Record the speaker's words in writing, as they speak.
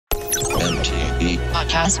NTE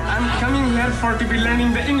Podcast. I'm coming here to be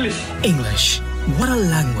learning the English. English. What a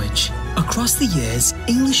language. Across the years,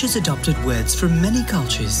 English has adopted words from many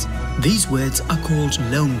cultures. These words are called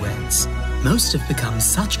loanwords. Most have become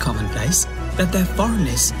such commonplace that their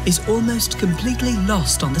foreignness is almost completely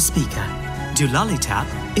lost on the speaker. Doolally Tao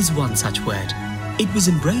is one such word. It was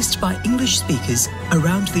embraced by English speakers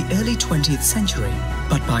around the early 20th century,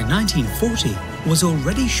 but by 1940 was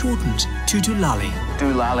already shortened to Doolally.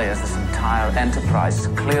 Doolally, as this entire enterprise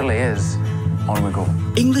clearly is, on we go.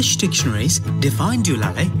 English dictionaries define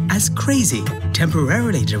Doolally as crazy,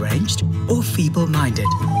 temporarily deranged, or feeble-minded.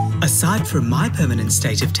 Aside from my permanent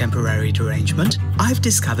state of temporary derangement, I've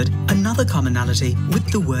discovered another commonality with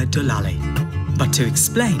the word Doolally. But to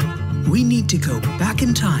explain, we need to go back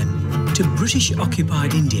in time to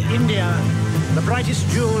British-occupied India. India, the brightest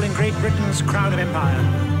jewel in Great Britain's crown of empire.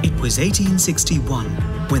 It was 1861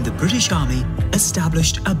 when the British Army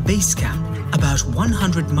established a base camp about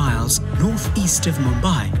 100 miles northeast of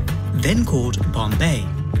Mumbai, then called Bombay.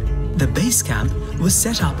 The base camp was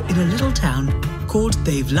set up in a little town called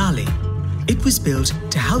Doolally. It was built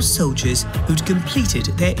to house soldiers who'd completed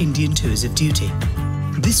their Indian tours of duty.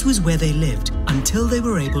 This was where they lived until they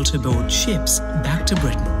were able to board ships back to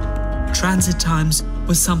Britain. Transit times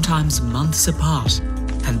were sometimes months apart,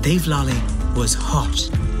 and Doolally was hot.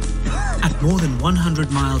 At more than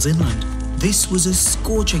 100 miles inland, this was a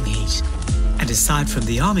scorching heat. And aside from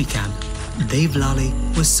the army camp, Doolally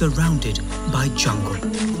was surrounded by jungle.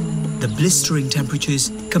 The blistering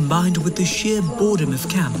temperatures, combined with the sheer boredom of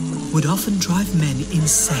camp, would often drive men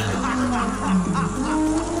insane.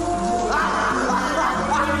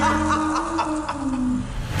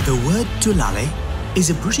 The word Doolally is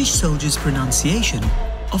a British soldier's pronunciation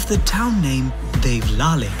of the town name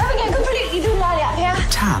Doolally.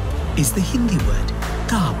 Tab is the Hindi word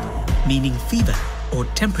tab, meaning fever or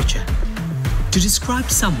temperature. To describe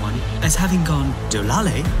someone as having gone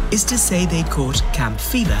Doolally is to say they'd caught camp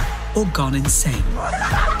fever or gone insane.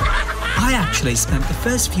 I actually spent the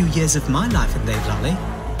first few years of my life in Doolally.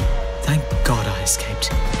 Thank God I escaped.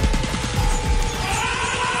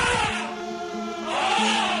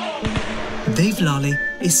 Doolally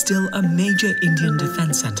is still a major Indian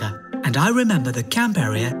defence centre, and I remember the camp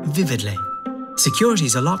area vividly.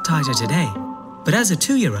 Security's a lot tighter today, but as a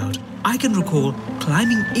 2-year-old, I can recall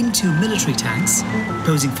climbing into military tanks,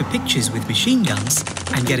 posing for pictures with machine guns,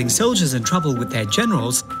 and getting soldiers in trouble with their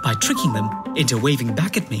generals by tricking them into waving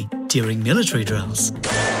back at me during military drills.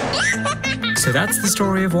 So that's the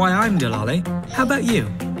story of why I'm Doolally. How about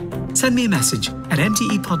you? Send me a message at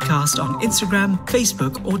MTE Podcast on Instagram,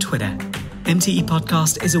 Facebook, or Twitter. MTE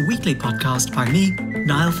Podcast is a weekly podcast by me,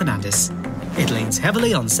 Niall Fernandez. It leans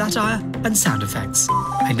heavily on satire and sound effects.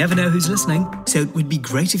 I never know who's listening, so it would be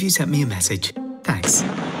great if you sent me a message. Thanks.